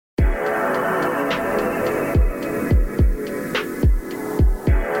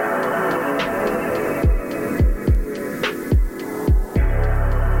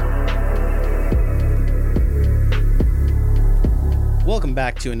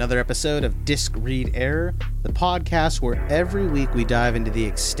back to another episode of Disc Read Error, the podcast where every week we dive into the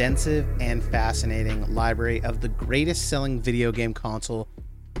extensive and fascinating library of the greatest selling video game console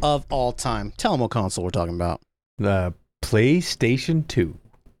of all time. Tell them what console we're talking about. The PlayStation 2.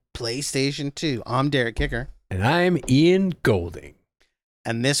 PlayStation 2. I'm Derek Kicker. And I'm Ian Golding.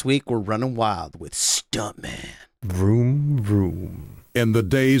 And this week we're running wild with Stuntman. Vroom, vroom. In the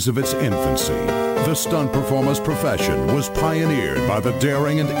days of its infancy, the stunt performer's profession was pioneered by the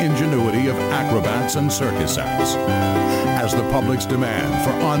daring and ingenuity of acrobats and circus acts. As the public's demand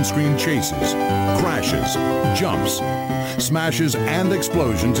for on-screen chases, crashes, jumps, smashes, and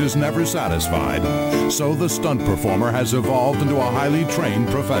explosions is never satisfied, so the stunt performer has evolved into a highly trained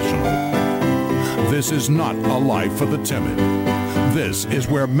professional. This is not a life for the timid. This is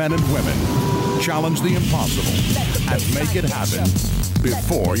where men and women challenge the impossible and make it happen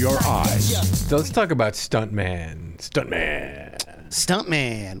before your eyes. So let's talk about Stuntman.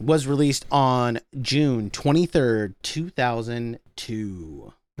 Stuntman was released on June 23rd,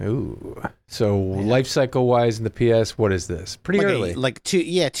 2002. Ooh. So life cycle wise in the PS, what is this? Pretty early. 2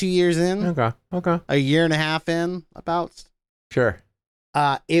 years in. Okay. A year and a half in, about. Sure.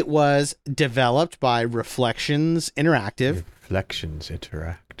 It was developed by Reflections Interactive.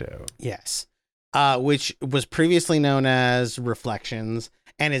 Yes. Which was previously known as Reflections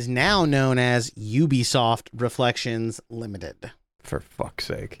and is now known as Ubisoft Reflections Limited. For fuck's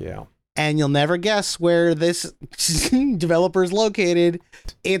sake, yeah. And you'll never guess where this developer is located.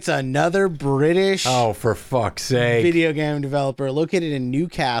 It's another British for fuck's sake video game developer located in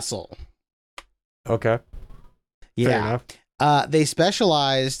Newcastle. Okay. Yeah. Fair enough. They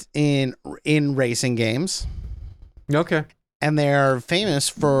specialized in racing games. Okay. And they're famous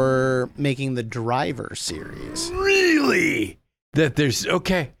for making the Driver series. Really?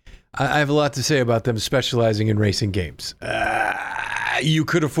 Okay. I have a lot to say about them specializing in racing games. You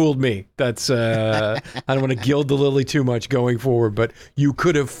could have fooled me. That's, I don't want to gild the lily too much going forward, but you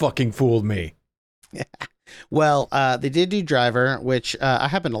could have fucking fooled me. Yeah. Well, they did do Driver, which I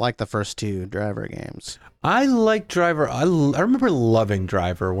happen to like the first two Driver games. I like Driver. I remember loving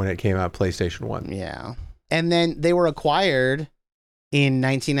Driver when it came out PlayStation 1. Yeah. And then they were acquired in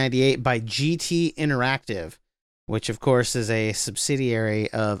 1998 by GT Interactive, which of course is a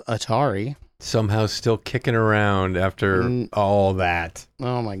subsidiary of Atari. Somehow still kicking around after all that.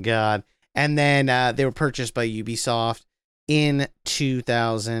 Oh my God. And then they were purchased by Ubisoft in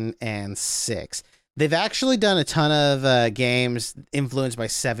 2006. They've actually done a ton of games influenced by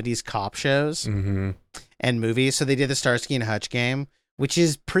 70s cop shows and movies. So they did the Starsky and Hutch game, which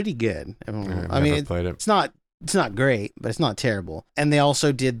is pretty good. I mean, it's not great, but it's not terrible. And they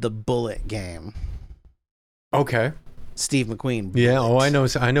also did the Bullet game. Okay. Steve McQueen. Bullet. Yeah. Oh, I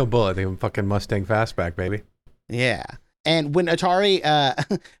know Bullet. They fucking Mustang Fastback, baby. Yeah. And when Atari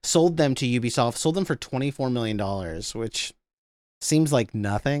sold them to Ubisoft, sold them for $24 million, which seems like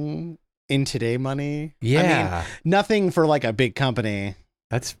nothing in today money. Yeah. I mean, nothing for like a big company.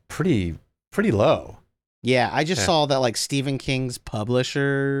 That's pretty low. Yeah, I just saw that like Stephen King's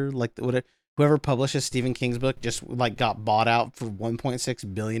publisher, like whoever publishes Stephen King's book, just like got bought out for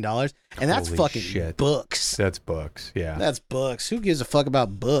 $1.6 billion, and that's Holy fucking shit. Books. That's books. Yeah, that's books. Who gives a fuck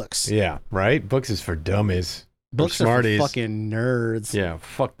about books? Yeah, right. Books is for dummies. Books for smarties. Are for fucking nerds. Yeah,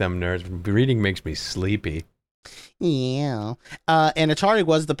 fuck them nerds. Reading makes me sleepy. Yeah, and Atari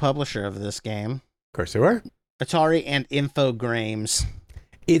was the publisher of this game. Of course they were. Atari and Infogrames.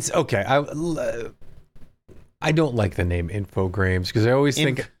 It's okay. I don't like the name Infogrames because I always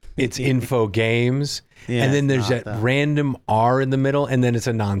think it's Info Games, and then there's that random R in the middle, and then it's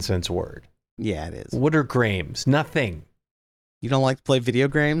a nonsense word. Yeah, it is. What are Grames? Nothing. You don't like to play video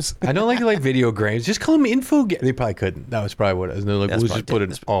games? I don't like to video games. Just call them Info Games. They probably couldn't. That was probably what it was. They're like, we'll just put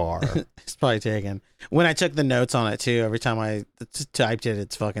an R. It's probably taken. When I took the notes on it too, every time I typed it,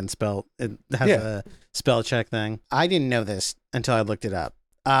 it's fucking spelled. It has a spell check thing. I didn't know this until I looked it up.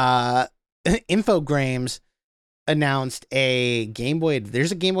 Infogrames announced a Game Boy.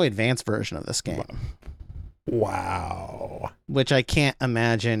 There's a Game Boy Advance version of this game. Wow. Which I can't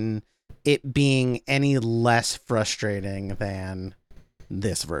imagine it being any less frustrating than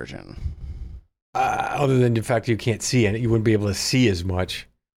this version. Other than the fact you can't see it, you wouldn't be able to see as much.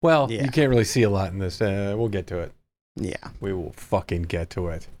 Well, you can't really see a lot in this. We'll get to it. Yeah. We will fucking get to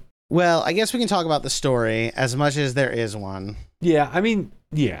it. Well, I guess we can talk about the story as much as there is one. Yeah, I mean,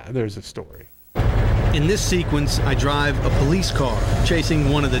 there's a story. In this sequence, I drive a police car chasing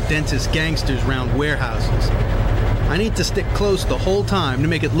one of the densest gangsters around warehouses. I need to stick close the whole time to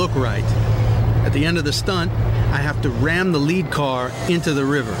make it look right. At the end of the stunt, I have to ram the lead car into the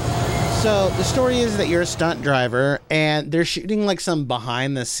river. So the story is that you're a stunt driver and they're shooting like some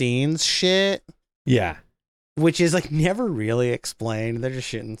behind the scenes shit. Yeah. Which is like never really explained. They're just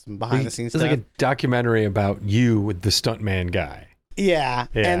shooting some behind the scenes stuff. It's like a documentary about you with the stuntman guy. Yeah.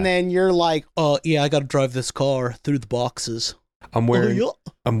 And then you're like, oh yeah, I got to drive this car through the boxes. I'm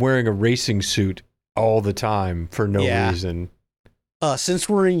wearing a racing suit all the time for no reason. Since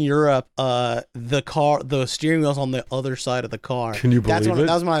we're in Europe, the steering wheel's on the other side of the car. Can you believe it?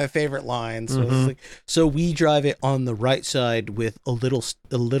 That was one of my favorite lines. So, it's like, so we drive it on the right side with a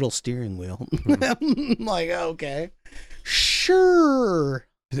little steering wheel. I'm like, okay, sure.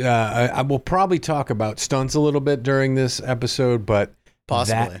 I will probably talk about stunts a little bit during this episode, but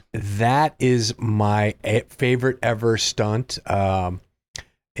possibly that is my favorite ever stunt.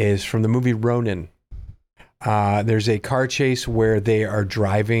 Is from the movie Ronin. There's a car chase where they are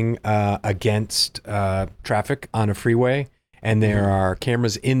driving against traffic on a freeway, and there are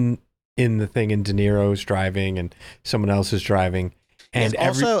cameras in the thing, and De Niro's driving, and someone else is driving. And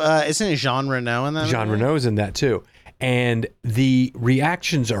also, isn't it Jean Reno in that? Jean Reno's in that too. And the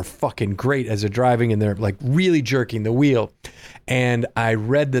reactions are fucking great as they're driving, and they're like really jerking the wheel. And I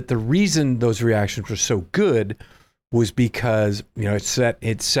read that the reason those reactions were so good was because, you know, it's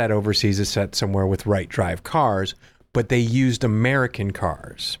set overseas, it's set somewhere with right drive cars, but they used American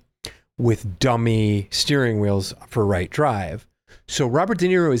cars with dummy steering wheels for right drive. So Robert De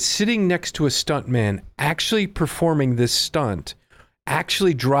Niro is sitting next to a stuntman, actually performing this stunt,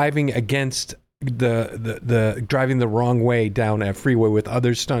 actually driving against the driving the wrong way down a freeway with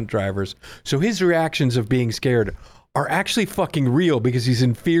other stunt drivers. So his reactions of being scared are actually fucking real because he's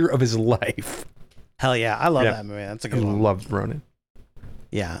in fear of his life. Hell yeah, I love that movie. That's a good one. I love Ronin.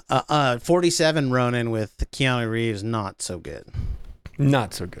 Yeah, 47 Ronin with Keanu Reeves, not so good.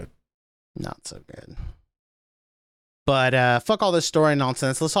 Not so good. Not so good. But fuck all this story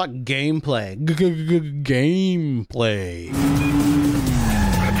nonsense. Let's talk gameplay. Gameplay.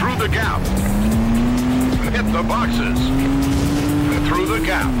 Through the gap. Hit the boxes. Through the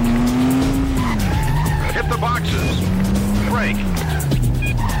gap. Hit the boxes. Brake.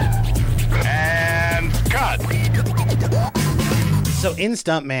 And cut. So in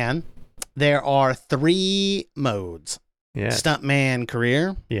Stuntman, there are 3 modes. Yes. Stuntman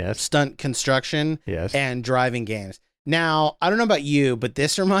career. Yes. Stunt construction. Yes. And driving games. Now, I don't know about you, but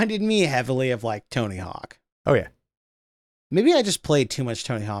this reminded me heavily of like Tony Hawk. Oh yeah. Maybe I just played too much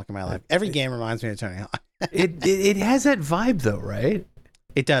Tony Hawk in my life. Every game reminds me of Tony Hawk. it has that vibe though, right?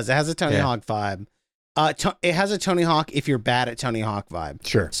 It does. It has a Tony Hawk vibe. It has a Tony Hawk if you're bad at Tony Hawk vibe.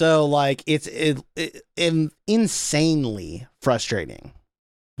 Sure. So like it's insanely frustrating.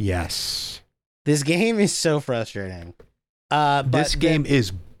 Yes. This game is so frustrating. This game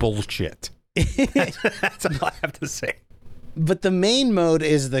is bullshit. That's all I have to say. But the main mode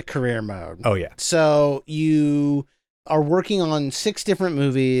is the career mode. Oh yeah. So you are working on 6 different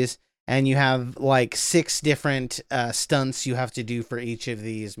movies, and you have like 6 different stunts you have to do for each of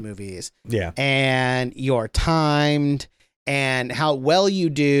these movies. Yeah. And you're timed, and how well you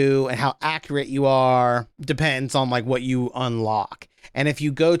do and how accurate you are depends on like what you unlock. And if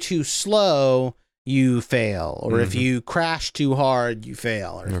you go too slow, you fail. Or if you crash too hard, you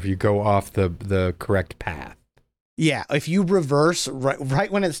fail. Or if you go off the correct path. Yeah. If you reverse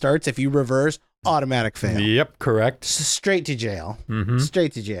right when it starts, if you reverse, automatic fail. Yep, correct. Straight to jail.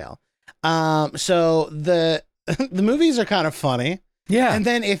 Straight to jail. So the movies are kind of funny. Yeah. And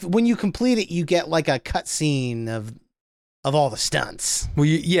then when you complete it, you get like a cutscene of all the stunts. Well,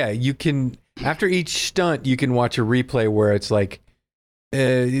 you can, after each stunt, you can watch a replay where it's like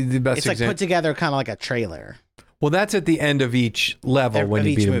the best It's like put together kind of like a trailer. Well, that's at the end of each level when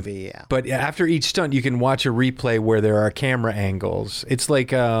you beat them. movie, yeah. But after each stunt, you can watch a replay where there are camera angles. It's like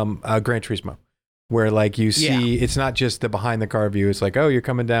Gran Turismo, where like you see, it's not just the behind the car view. It's like, oh, you're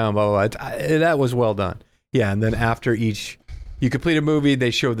coming down. Blah, blah, blah. That was well done. Yeah, and then after each, you complete a movie,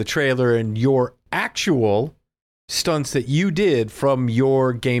 they show the trailer and your actual stunts that you did from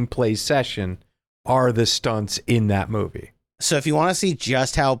your gameplay session are the stunts in that movie. So if you want to see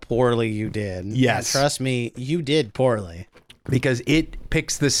just how poorly you did, yes, trust me, you did poorly. Because it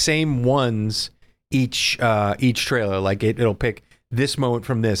picks the same ones each trailer. Like it'll pick this moment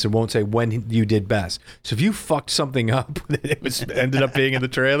from this. It won't say when you did best. So if you fucked something up that ended up being in the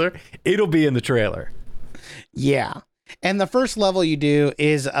trailer, it'll be in the trailer. Yeah. And the first level you do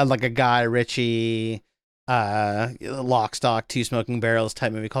is like a Guy Ritchie, lock, stock, 2 smoking barrels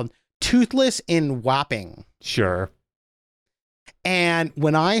type movie called Toothless in Wapping. Sure. And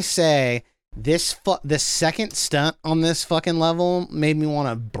when I say the second stunt on this fucking level made me want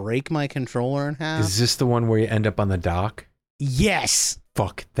to break my controller in half. Is this the one where you end up on the dock? Yes.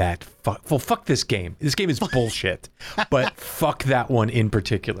 fuck that. Fuck this game. This game is bullshit. But fuck that one in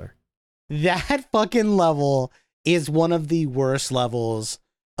particular. That fucking level is one of the worst levels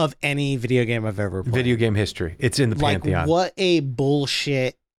of any video game I've ever played. Video game history. It's in the pantheon. What a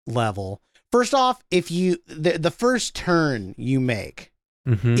bullshit level. First off, if you the first turn you make,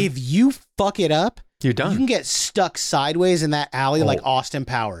 if you fuck it up, you're done. You can get stuck sideways in that alley like Austin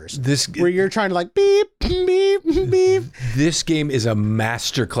Powers. Where you're trying to like beep, beep, beep. This game is a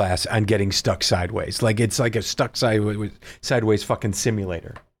masterclass on getting stuck sideways. Like it's like a stuck sideways fucking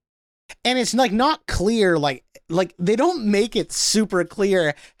simulator. And it's like not clear, like they don't make it super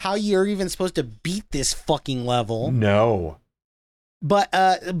clear how you're even supposed to beat this fucking level. No. But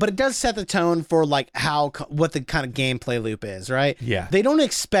it does set the tone for like what the kind of gameplay loop is, right? Yeah. They don't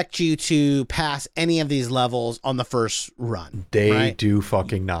expect you to pass any of these levels on the first run. They do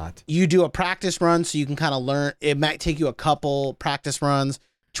fucking not. You do a practice run so you can kind of learn. It might take you a couple practice runs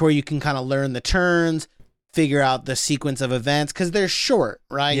to where you can kind of learn the turns, figure out the sequence of events because they're short,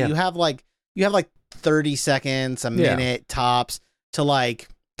 right? Yeah. You have like 30 seconds, a minute tops to like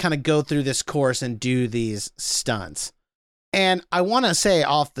kind of go through this course and do these stunts. And I want to say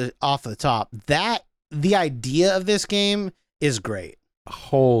off the top that the idea of this game is great.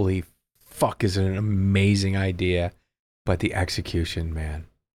 Holy fuck, is it an amazing idea, but the execution, man.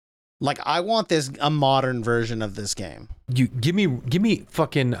 Like I want a modern version of this game. You give me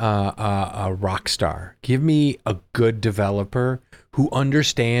fucking a Rockstar. Give me a good developer who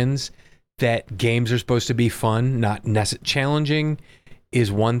understands that games are supposed to be fun, not challenging. Is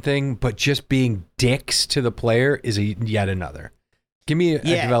one thing, but just being dicks to the player is yet another. Give me a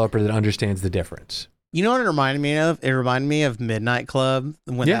developer that understands the difference. You know what it reminded me of? It reminded me of Midnight Club,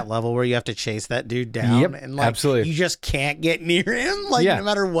 when that level where you have to chase that dude down, and like absolutely. You just can't get near him, like no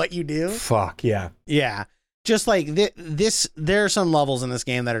matter what you do. Fuck yeah, yeah. Just like this, there are some levels in this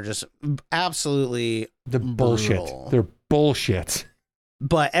game that are just absolutely bullshit. They're bullshit.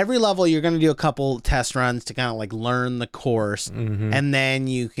 But every level, you're going to do a couple test runs to kind of like learn the course, and then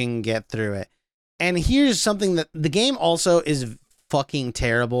you can get through it. And here's something that the game also is fucking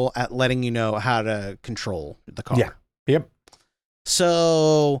terrible at letting you know how to control the car. Yeah. Yep.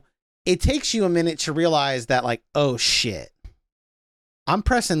 So it takes you a minute to realize that like, oh shit, I'm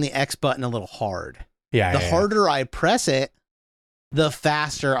pressing the X button a little hard. Yeah. The harder I press it, the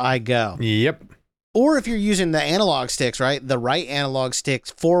faster I go. Yep. Or if you're using the analog sticks, right? The right analog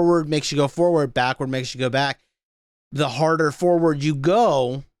sticks, forward makes you go forward, backward makes you go back. The harder forward you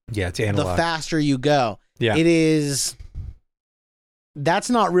go, it's analog. The faster you go. Yeah. It is. That's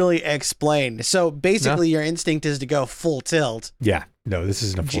not really explained. So basically, your instinct is to go full tilt. Yeah. No, this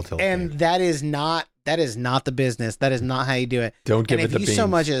isn't a full tilt. And game. that is not the business. That is not how you do it. Don't give it the beans. If you so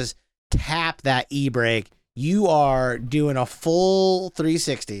much as tap that e-brake, you are doing a full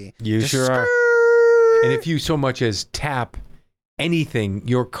 360. You sure are. And if you so much as tap anything,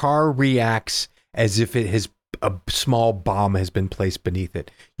 your car reacts as if a small bomb has been placed beneath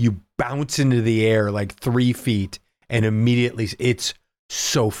it. You bounce into the air like 3 feet and immediately it's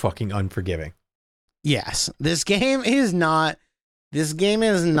so fucking unforgiving. Yes. This game is not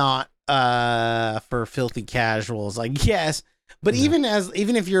for filthy casuals, I guess. But even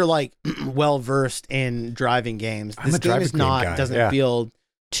if you're like well versed in driving games, this game is doesn't feel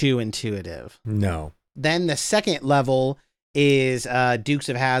too intuitive. No. Then the second level is Dukes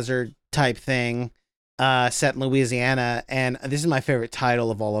of Hazzard type thing, set in Louisiana, and this is my favorite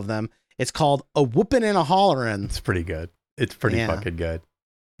title of all of them. It's called A Whoopin' and a Hollerin'. It's pretty good. It's pretty fucking good.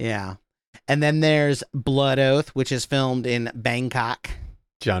 Yeah. And then there's Blood Oath, which is filmed in Bangkok.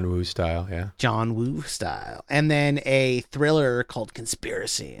 John Woo style, yeah. John Woo style. And then a thriller called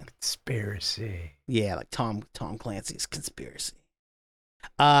Conspiracy. Yeah, like Tom Clancy's Conspiracy.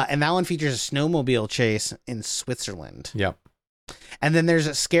 And that one features a snowmobile chase in Switzerland. Yep. And then there's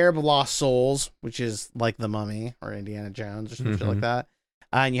a Scarab of Lost Souls, which is like The Mummy or Indiana Jones or some shit like that.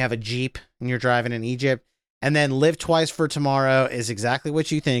 And you have a Jeep and you're driving in Egypt. And then Live Twice for Tomorrow is exactly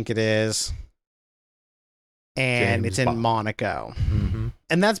what you think it is. And it's in Monaco.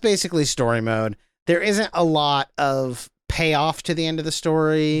 And that's basically story mode. There isn't a lot of payoff to the end of the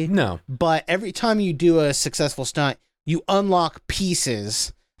story. No. But every time you do a successful stunt, you unlock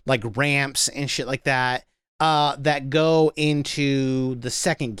pieces like ramps and shit like that that go into the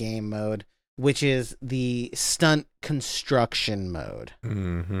second game mode, which is the stunt construction mode.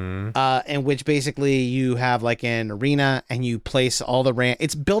 In which basically you have like an arena and you place all the ramp.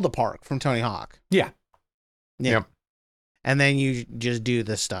 It's Build-A-Park from Tony Hawk. Yeah. Yep. And then you just do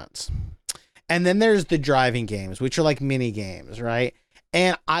the stunts. And then there's the driving games, which are like mini games, right?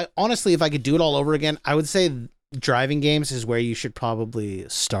 And I honestly, if I could do it all over again, I would say driving games is where you should probably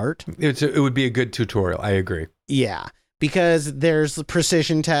start. It would be a good tutorial. I agree. Yeah, because there's the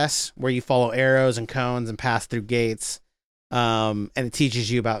precision tests where you follow arrows and cones and pass through gates. And it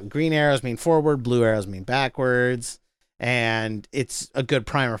teaches you about green arrows mean forward, blue arrows mean backwards. And it's a good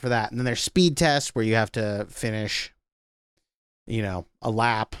primer for that. And then there's speed tests where you have to finish, a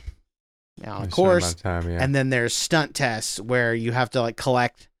lap on a course. Time, yeah. And then there's stunt tests where you have to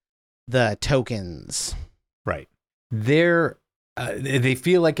collect the tokens. Right. They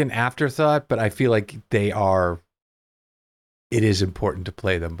feel like an afterthought, but I feel like they are. It is important to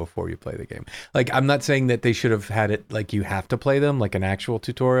play them before you play the game. Like, I'm not saying that they should have had it like you have to play them like an actual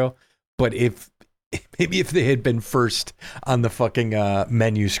tutorial, but maybe if they had been first on the fucking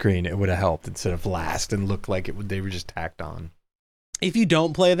menu screen, it would have helped instead of last and looked like they were just tacked on. If you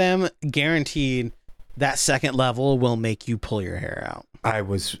don't play them, guaranteed that second level will make you pull your hair out. I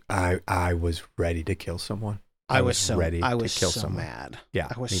was ready to kill someone. I was so someone. mad. Yeah,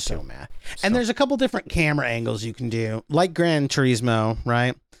 I was so mad. And there's a couple different camera angles you can do, like Gran Turismo,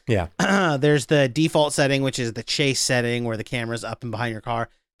 right? Yeah. There's the default setting, which is the chase setting, where the camera's up and behind your car.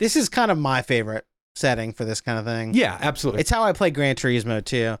 This is kind of my favorite setting for this kind of thing. Yeah, absolutely. It's how I play Gran Turismo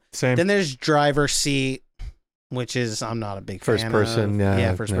too. Same. Then there's driver seat, which is I'm not a big fan first person. of.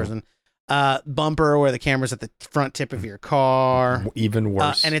 Yeah, first person. Bumper, where the camera's at the front tip of your car. Even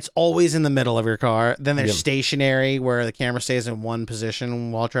worse. And it's always in the middle of your car. Then there's stationary, where the camera stays in one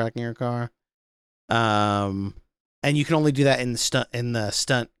position while tracking your car. And you can only do that in the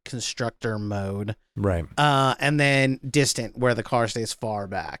stunt constructor mode. Right. And then distant, where the car stays far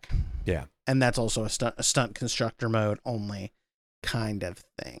back. Yeah. And that's also a stunt constructor mode only kind of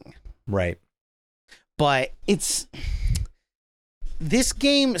thing. Right. But this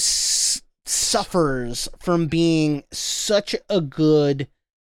game suffers from being such a good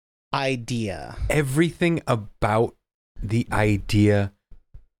idea. Everything about the idea,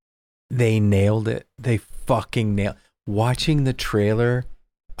 they nailed it. They fucking nailed. Watching the trailer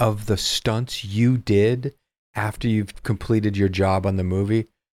of the stunts you did after you've completed your job on the movie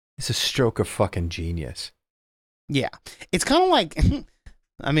is a stroke of fucking genius. Yeah. It's kind of like,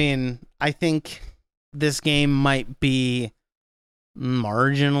 I think this game might be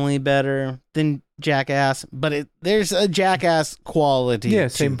marginally better than Jackass, but there's a Jackass quality. Yeah,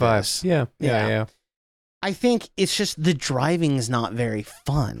 same vibes. Yeah. I think it's just the driving is not very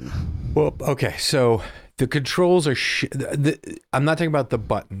fun. Well, okay, so the controls are shit. I'm not talking about the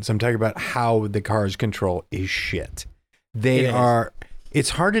buttons. I'm talking about how the cars control is shit. It's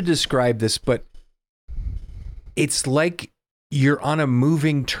hard to describe this, but it's like you're on a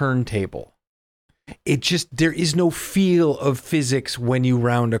moving turntable. There is no feel of physics when you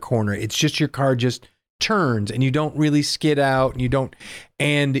round a corner. It's just your car just turns and you don't really skid out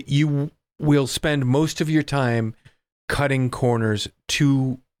and you will spend most of your time cutting corners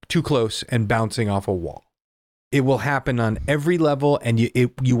too close and bouncing off a wall. It will happen on every level, and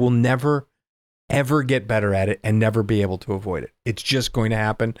you will never ever get better at it and never be able to avoid it. It's just going to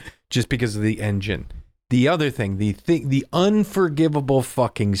happen just because of the engine. The other thing, the unforgivable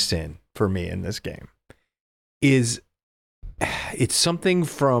fucking sin for me in this game is it's something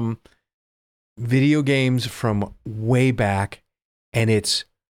from video games from way back, and it's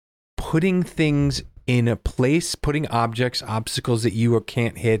putting things in a place, putting obstacles that you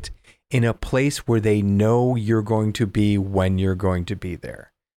can't hit in a place where they know you're going to be when you're going to be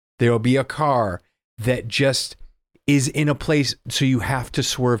there. There'll be a car that just is in a place, so you have to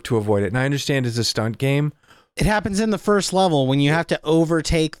swerve to avoid it. And I understand it's a stunt game. It happens in the first level when you have to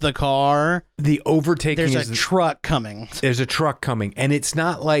overtake the car. The overtaking There's a truck coming. There's a truck coming. And it's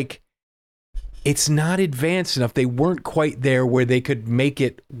not advanced enough. They weren't quite there where they could make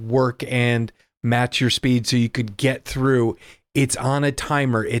it work and match your speed so you could get through. It's on a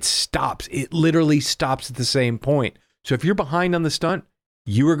timer. It stops. It literally stops at the same point. So if you're behind on the stunt,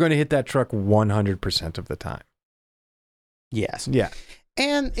 you are going to hit that truck 100% of the time. Yes. Yeah.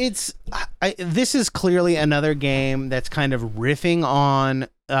 And this is clearly another game that's kind of riffing on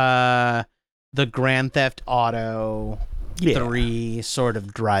the Grand Theft Auto 3 sort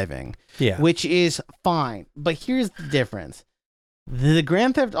of driving, which is fine. But here's the difference. The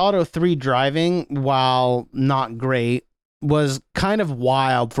Grand Theft Auto 3 driving, while not great, was kind of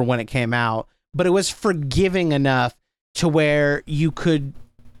wild for when it came out, but it was forgiving enough to where you could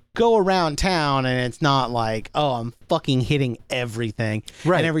go around town and it's not like, oh, I'm fucking hitting everything.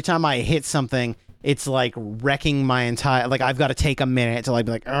 Right. And every time I hit something, it's like wrecking my entire, like I've got to take a minute to like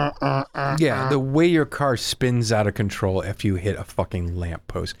be like yeah, the way your car spins out of control if you hit a fucking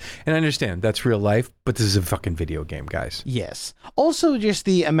lamppost. And I understand that's real life, but this is a fucking video game, guys. Yes. Also, just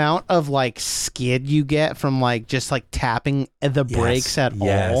the amount of like skid you get from like just like tapping the brakes at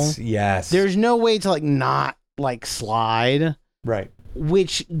all. Yes. There's no way to like not like slide. Right.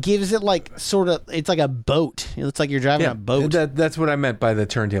 Which gives it like sort of, it's like a boat. It's like you're driving a boat. That's what I meant by the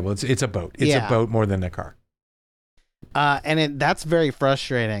turntable. It's a boat. It's a boat more than a car. And that's very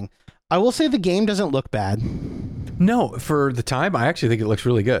frustrating. I will say the game doesn't look bad. No, for the time, I actually think it looks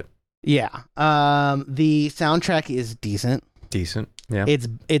really good. Yeah. The soundtrack is decent. Decent. Yeah.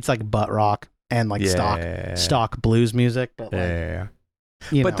 It's like butt rock and like stock blues music. But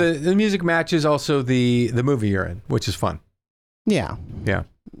but the music matches also the movie you're in, which is fun. Yeah. Yeah.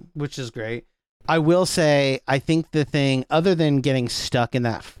 Which is great. I will say, I think the thing, other than getting stuck in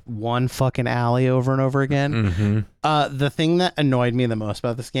that one fucking alley over and over again, the thing that annoyed me the most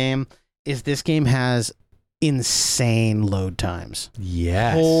about this game is this game has insane load times.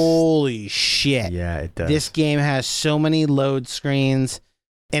 Yes. Holy shit. Yeah, it does. This game has so many load screens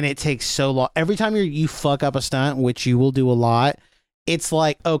and it takes so long. Every time you fuck up a stunt, which you will do a lot, it's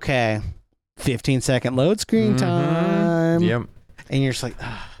like, okay, 15-second load screen time. Yep. And you're just like,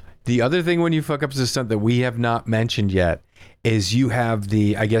 ugh. The other thing when you fuck up is a stunt that we have not mentioned yet is you have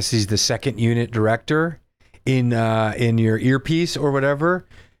I guess he's the second unit director in your earpiece or whatever.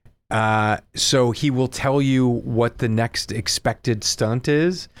 So he will tell you what the next expected stunt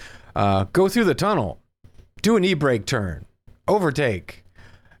is. Go through the tunnel, do an e-brake turn, overtake.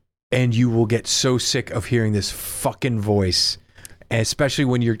 And you will get so sick of hearing this fucking voice, especially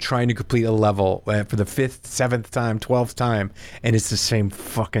when you're trying to complete a level for the 5th, 7th time, 12th time, and it's the same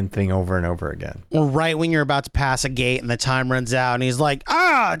fucking thing over and over again. Or right when you're about to pass a gate and the time runs out and he's like,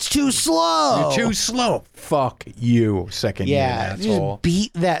 it's too slow. You're too slow. Fuck you, second unit asshole. Just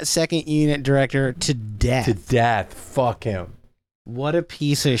beat that second unit director to death. To death. Fuck him. What a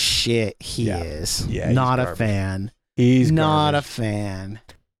piece of shit he is. Yeah, not a fan. He's not garbage. A fan.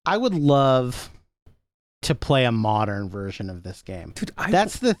 I would love to play a modern version of this game. Dude,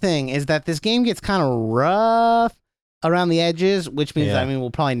 that's the thing, is that this game gets kind of rough around the edges, which means, I mean, we'll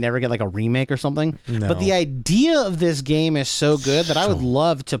probably never get like a remake or something. No. But the idea of this game is so good that I would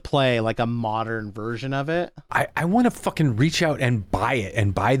love to play like a modern version of it. I want to fucking reach out and buy it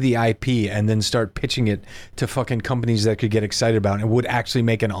and buy the IP and then start pitching it to fucking companies that could get excited about it and would actually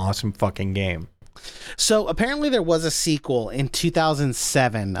make an awesome fucking game. So apparently there was a sequel in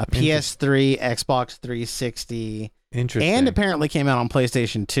 2007, a PS3, Xbox 360, and apparently came out on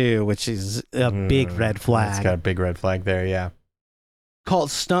PlayStation 2, which is a big red flag. It's got a big red flag there, yeah. Called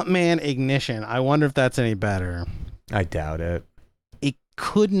Stuntman Ignition. I wonder if that's any better. I doubt it. It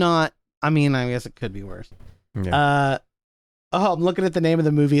could not. I mean, I guess it could be worse. Yeah. I'm looking at the name of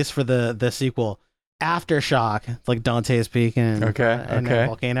the movies for the sequel. Aftershock. It's like Dante's Peak and a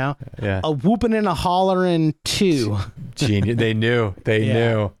volcano. Yeah. A Whoopin' and a Hollerin' 2. Genius. They knew.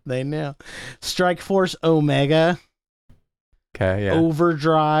 They knew. Strike Force Omega. Okay, yeah.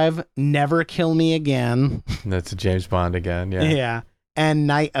 Overdrive. Never Kill Me Again. That's a James Bond again, yeah. Yeah. And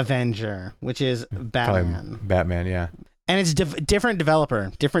Night Avenger, which is Batman. Probably Batman, yeah. And it's different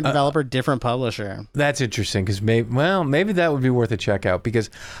developer, different publisher. That's interesting because maybe that would be worth a check out because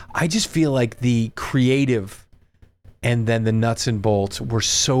I just feel like the creative and then the nuts and bolts were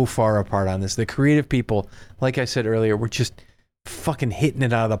so far apart on this. The creative people, like I said earlier, were just fucking hitting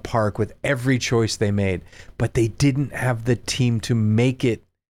it out of the park with every choice they made, but they didn't have the team to make it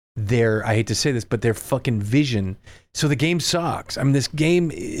their, I hate to say this, but their fucking vision. So the game sucks. I mean, this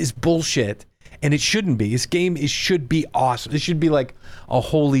game is bullshit. And it shouldn't be. This game should be awesome. It should be like a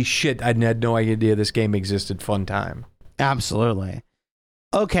holy shit, I had no idea this game existed fun time. Absolutely.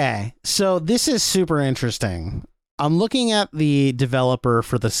 Okay, so this is super interesting. I'm looking at the developer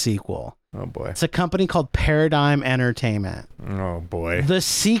for the sequel. Oh, boy. It's a company called Paradigm Entertainment. Oh, boy. The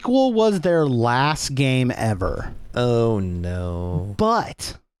sequel was their last game ever. Oh, no.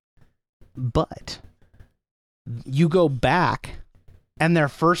 But, you go back... And their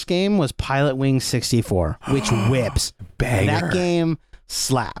first game was Pilot Wings 64, which whips. Banger. That game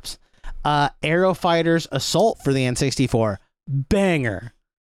slaps. Aero Fighters Assault for the N64. Banger.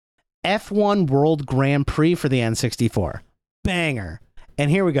 F1 World Grand Prix for the N64. Banger. And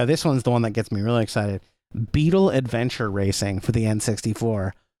here we go. This one's the one that gets me really excited. Beetle Adventure Racing for the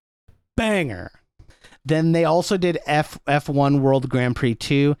N64. Banger. Then they also did F1 World Grand Prix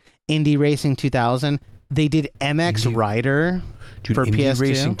 2, Indy Racing 2000. They did MX Rider for Indy PS2.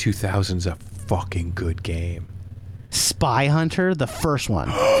 Racing 2000's a fucking good game. Spy Hunter, the first one,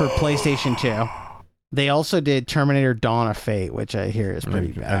 for PlayStation 2. They also did Terminator Dawn of Fate, which I hear is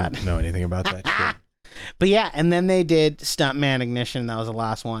pretty bad. I don't know anything about that shit. But yeah, and then they did Stuntman Ignition. That was the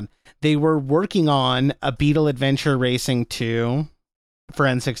last one. They were working on a Beetle Adventure Racing 2 for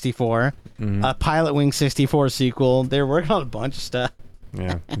N64, a Pilot Wing 64 sequel. They were working on a bunch of stuff.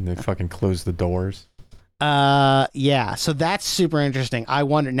 Yeah, and they fucking closed the doors. Yeah, so that's super interesting. I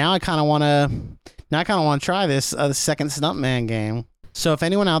wonder, now I kind of want to try this the second Stuntman game. So if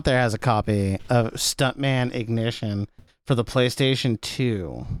anyone out there has a copy of Stuntman Ignition for the PlayStation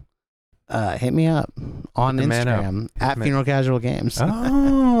 2, hit me up on Instagram at Funeral Casual Games.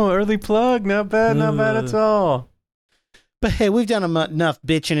 Oh, early plug. Not bad at all. But hey, we've done enough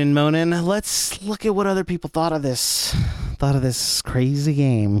bitching and moaning. Let's look at what other people thought of this crazy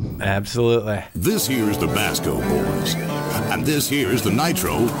game. Absolutely. This here is the Basco Boys. And this here is the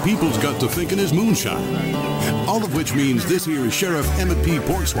Nitro people's got to thinking is moonshine. All of which means this here is Sheriff Emmett P.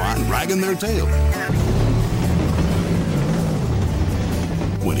 Porkswine wagging their tail.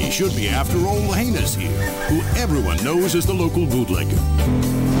 When he should be after old Heinous here, who everyone knows is the local bootlegger.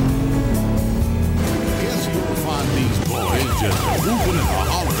 Guess you'll find these boys just whooping and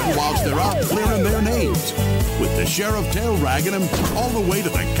hollering whilst they're out clearing their names, with the sheriff tail wagging them all the way to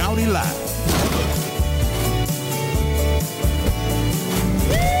the county line.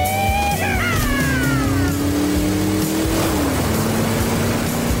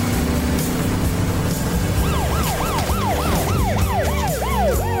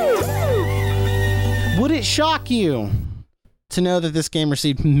 Would it shock you to know that this game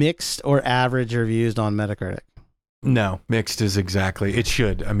received mixed or average reviews on Metacritic? No, mixed is exactly. It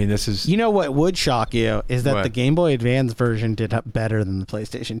should. I mean, this is... You know what would shock you is that What? the Game Boy Advance version did better than the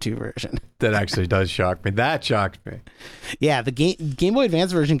PlayStation 2 version. That actually does shock me. That shocked me. Yeah, the Game Boy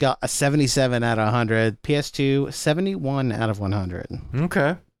Advance version got a 77 out of 100. PS2, 71 out of 100.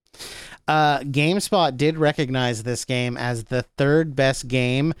 Okay. GameSpot did recognize this game as the third best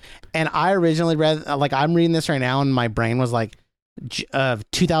game, and I originally read, like, I'm reading this right now, and my brain was like,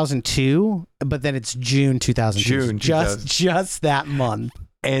 2002, but then it's June 2002. Just that month.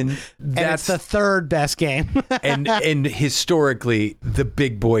 And That's the third best game. and historically, the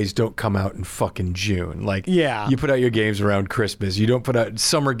big boys don't come out in fucking June. Like, Yeah. you put out your games around Christmas. You don't put out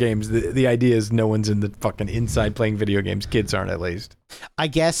summer games. The idea is no one's in the fucking inside playing video games. Kids aren't, at least. I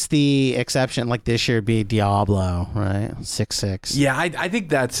guess the exception, like this year, would be Diablo, right? 6.6. Yeah, I think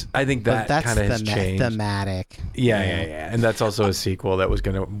that kind of has changed. Thematic. Yeah. And that's also a sequel that was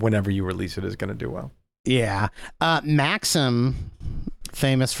gonna, whenever you release it, is gonna do well. Yeah. Maxim,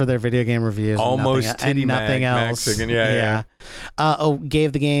 famous for their video game reviews. Almost and titty nothing else. Maxigan. Yeah.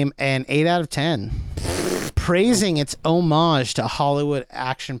 Gave the game an 8 out of 10. Praising its homage to Hollywood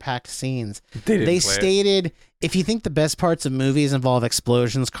action-packed scenes. They stated, if you think the best parts of movies involve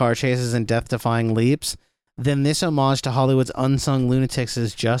explosions, car chases, and death-defying leaps, then this homage to Hollywood's unsung lunatics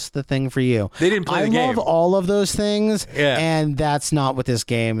is just the thing for you. They didn't play the game. I love all of those things, Yeah. and that's not what this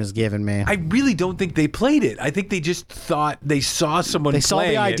game is giving me. I really don't think they played it. I think they just thought they saw someone. They saw the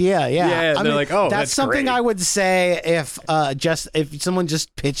playing idea, it. yeah. Yeah, I they're mean, like, oh, that's something great. I would say if someone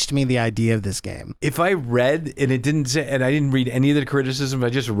just pitched me the idea of this game. If I read and it didn't say, and I didn't read any of the criticism, I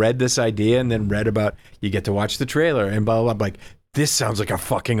just read this idea and then read about you get to watch the trailer and blah blah blah. I'm like, this sounds like a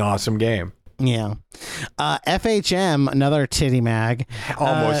fucking awesome game. Yeah. FHM, another titty mag.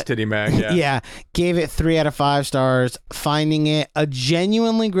 Almost titty mag, yeah. Yeah. Gave it 3 out of 5 stars, finding it a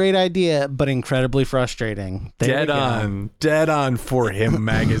genuinely great idea, but incredibly frustrating. Dead on for him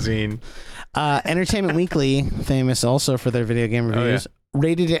magazine. Entertainment Weekly, famous also for their video game reviews,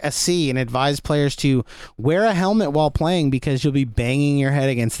 rated it a C and advised players to wear a helmet while playing because you'll be banging your head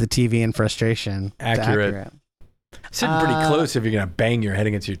against the TV in frustration. Accurate. Sitting pretty close if you're going to bang your head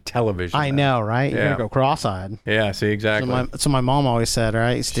against your television. I know, right? You're Yeah. going to go cross-eyed. Yeah, see, exactly. So my mom always said, all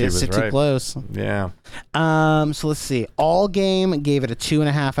right, She was sit too right. close. Yeah. So let's see. All Game gave it a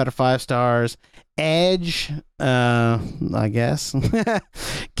 2.5 out of 5 stars. Edge, I guess,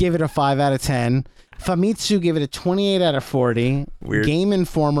 gave it a 5 out of 10. Famitsu gave it a 28 out of 40. Weird. Game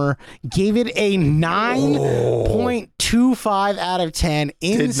Informer gave it a 9.25 out of 10.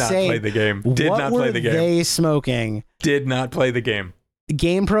 Insane. Did not play the game. Did What not play were the game. they smoking? Did not play the game.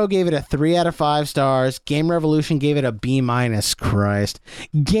 GamePro gave it a 3 out of 5 stars. Game Revolution gave it a B-. Christ.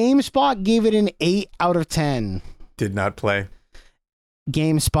 GameSpot gave it an 8 out of 10. Did not play.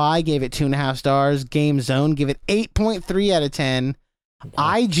 GameSpy gave it 2.5 stars. GameZone gave it 8.3 out of 10.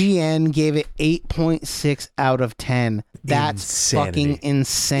 IGN gave it 8.6 out of 10. That's Insanity. fucking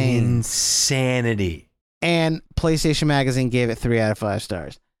insane. Insanity. And PlayStation Magazine gave it 3 out of 5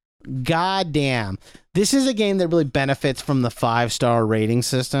 stars. God damn. This is a game that really benefits from the 5-star rating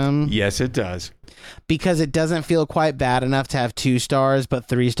system. Yes, it does. Because it doesn't feel quite bad enough to have 2 stars, but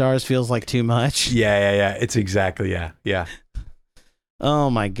 3 stars feels like too much. Yeah. It's exactly, yeah. Oh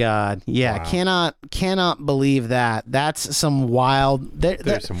my God. Yeah, wow. Cannot believe that. That's some wild...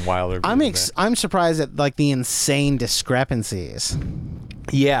 There's some wilder... I'm surprised at like the insane discrepancies.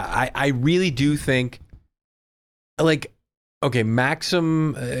 Yeah, I really do think... Like, okay,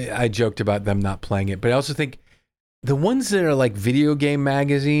 Maxim, I joked about them not playing it, but I also think the ones that are like video game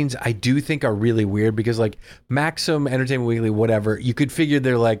magazines, I do think are really weird because like Maxim, Entertainment Weekly, whatever, you could figure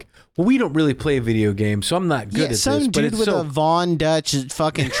they're like, well, we don't really play video games, so I'm not good at this. Some dude with a Von Dutch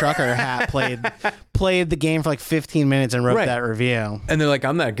fucking trucker hat played the game for like 15 minutes and wrote that review. And they're like,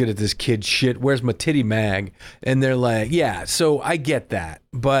 I'm not good at this kid shit. Where's my titty mag? And they're like, yeah, so I get that,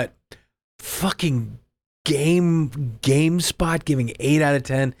 but fucking GameSpot giving 8 out of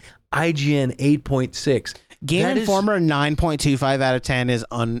 10, IGN 8.6. Game Informer 9.25 out of 10 is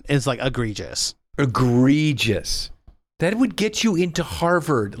like egregious. Egregious. That would get you into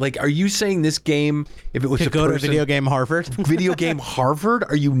Harvard. Like, are you saying this game, if it was to go to Video Game Harvard? Video Game Harvard?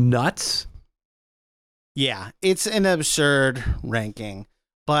 Are you nuts? Yeah, it's an absurd ranking,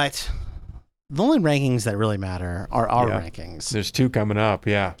 but the only rankings that really matter are our rankings. There's 2 coming up,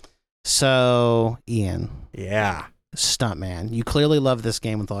 yeah. So, Ian. Yeah. Stuntman, you clearly love this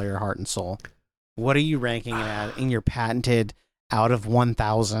game with all your heart and soul. What are you ranking it at in your patented out of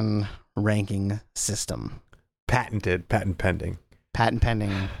 1,000 ranking system? Patented, patent pending. Patent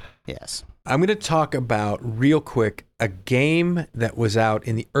pending, yes. I'm going to talk about, real quick, a game that was out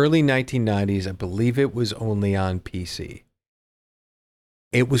in the early 1990s. I believe it was only on PC.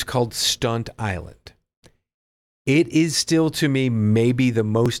 It was called Stunt Island. It is still, to me, maybe the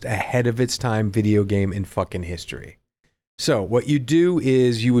most ahead of its time video game in fucking history. So what you do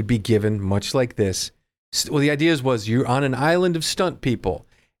is you would be given, much like this, well, the idea was you're on an island of stunt people,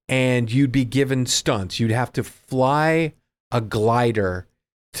 and you'd be given stunts. You'd have to fly a glider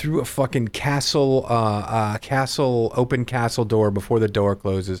through a fucking open castle door before the door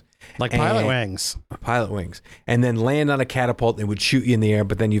closes. Like Pilot Wings. Pilot Wings. And then land on a catapult and it would shoot you in the air,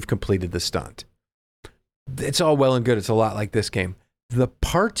 but then you've completed the stunt. It's all well and good. It's a lot like this game. The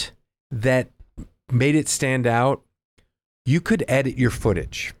part that made it stand out, you could edit your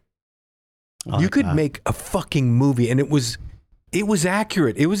footage. You could make a fucking movie, and it was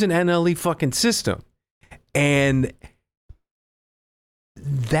accurate. It was an NLE fucking system. And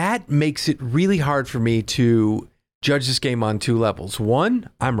that makes it really hard for me to judge this game on 2 levels. One,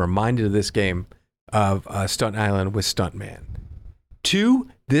 I'm reminded of this game of Stunt Island with Stuntman. 2,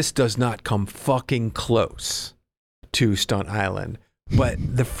 this does not come fucking close to Stunt Island, but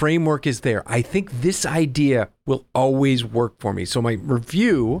the framework is there. I think this idea will always work for me. So my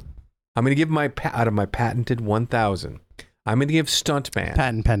review, I'm going to give out of my patented 1,000, I'm going to give Stuntman.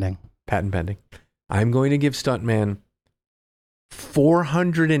 Patent pending. I'm going to give Stuntman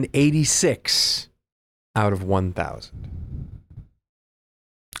 486 out of 1,000.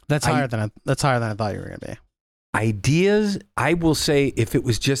 That's higher than I thought you were going to be. Ideas, I will say, if it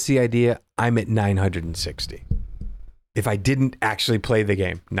was just the idea, I'm at 960. If I didn't actually play the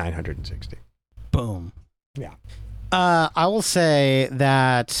game, 960. Boom. Yeah. I will say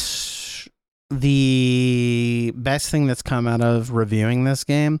that the best thing that's come out of reviewing this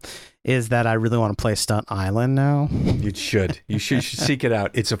game is that I really want to play Stunt Island now. You should. You should seek it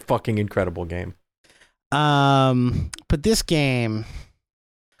out. It's a fucking incredible game. But this game,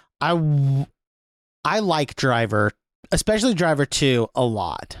 I like Driver, especially Driver 2, a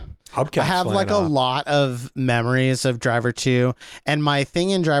lot. I have like a lot of memories of Driver 2, and my thing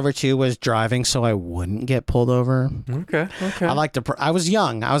in Driver 2 was driving so I wouldn't get pulled over. Okay. I like to. I was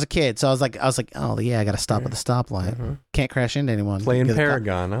young. I was a kid, so I was like, oh yeah, I got to stop at the stoplight. Mm-hmm. Can't crash into anyone. Playing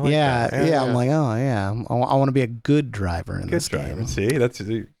Paragon. I like that. Yeah. I'm like, oh yeah, I want to be a good driver in this game. See, that's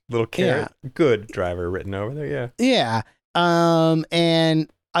a little carrot. Yeah. Good driver written over there. Yeah. And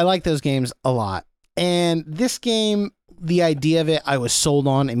I like those games a lot. And this game, the idea of it, I was sold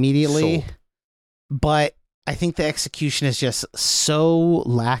on immediately. But I think the execution is just so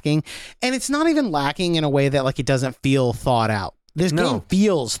lacking. And it's not even lacking in a way that like it doesn't feel thought out. This game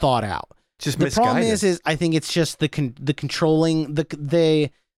feels thought out. Just the misguided. problem is I think it's just the controlling, the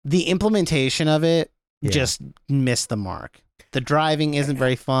implementation of it just missed the mark. The driving isn't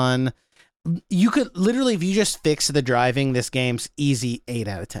very fun. You could literally, if you just fix the driving, this game's easy 8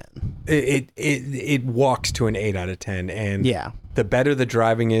 out of 10. It walks to an 8 out of 10, and the better the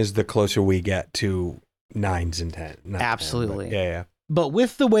driving is, the closer we get to 9s and 10. Absolutely. 10, yeah. But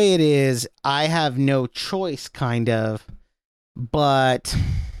with the way it is, I have no choice, kind of. But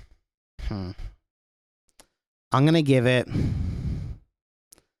I'm gonna give it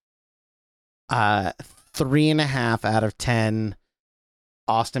 3.5 out of 10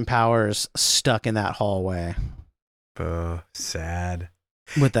 Austin Powers stuck in that hallway. Sad.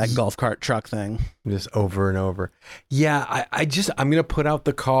 With that golf cart truck thing. Just over and over. Yeah, I'm going to put out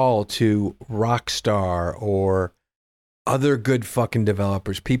the call to Rockstar or other good fucking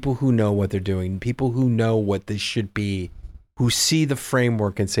developers, people who know what they're doing, people who know what this should be, who see the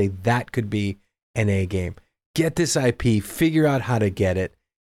framework and say that could be an A game. Get this IP, figure out how to get it,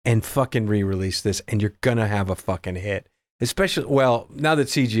 and fucking re-release this, and you're going to have a fucking hit. Especially, well, now that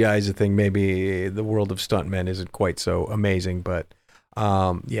CGI is a thing, maybe the world of Stuntmen isn't quite so amazing, but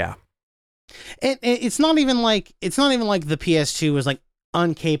yeah. It's not even like the PS2 was like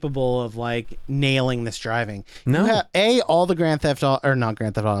incapable of like nailing this driving. No. You have, all the Grand Theft Auto, or not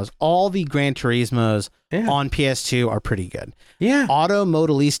Grand Theft Autos, all the Gran Turismos on PS2 are pretty good. Yeah. Auto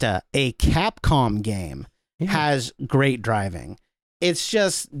Modalista, a Capcom game, has great driving. It's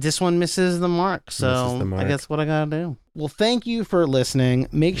just this one misses the mark. So I guess what I gotta do. Well, thank you for listening.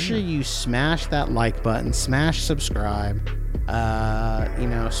 Make sure you smash that like button, smash subscribe,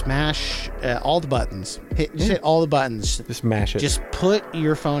 smash all the buttons. Hit all the buttons. Just mash it. Just put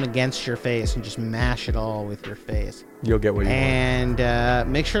your phone against your face and just mash it all with your face. You'll get what you want. And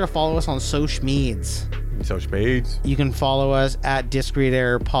make sure to follow us on social medias. You can follow us at Discreet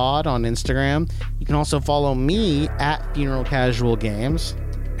Error Pod on Instagram. You can also follow me at Funeral Casual Games.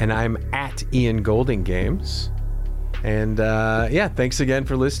 And I'm at Ian Golding Games. And thanks again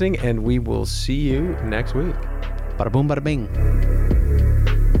for listening, and we will see you next week. Bada boom, bada bing.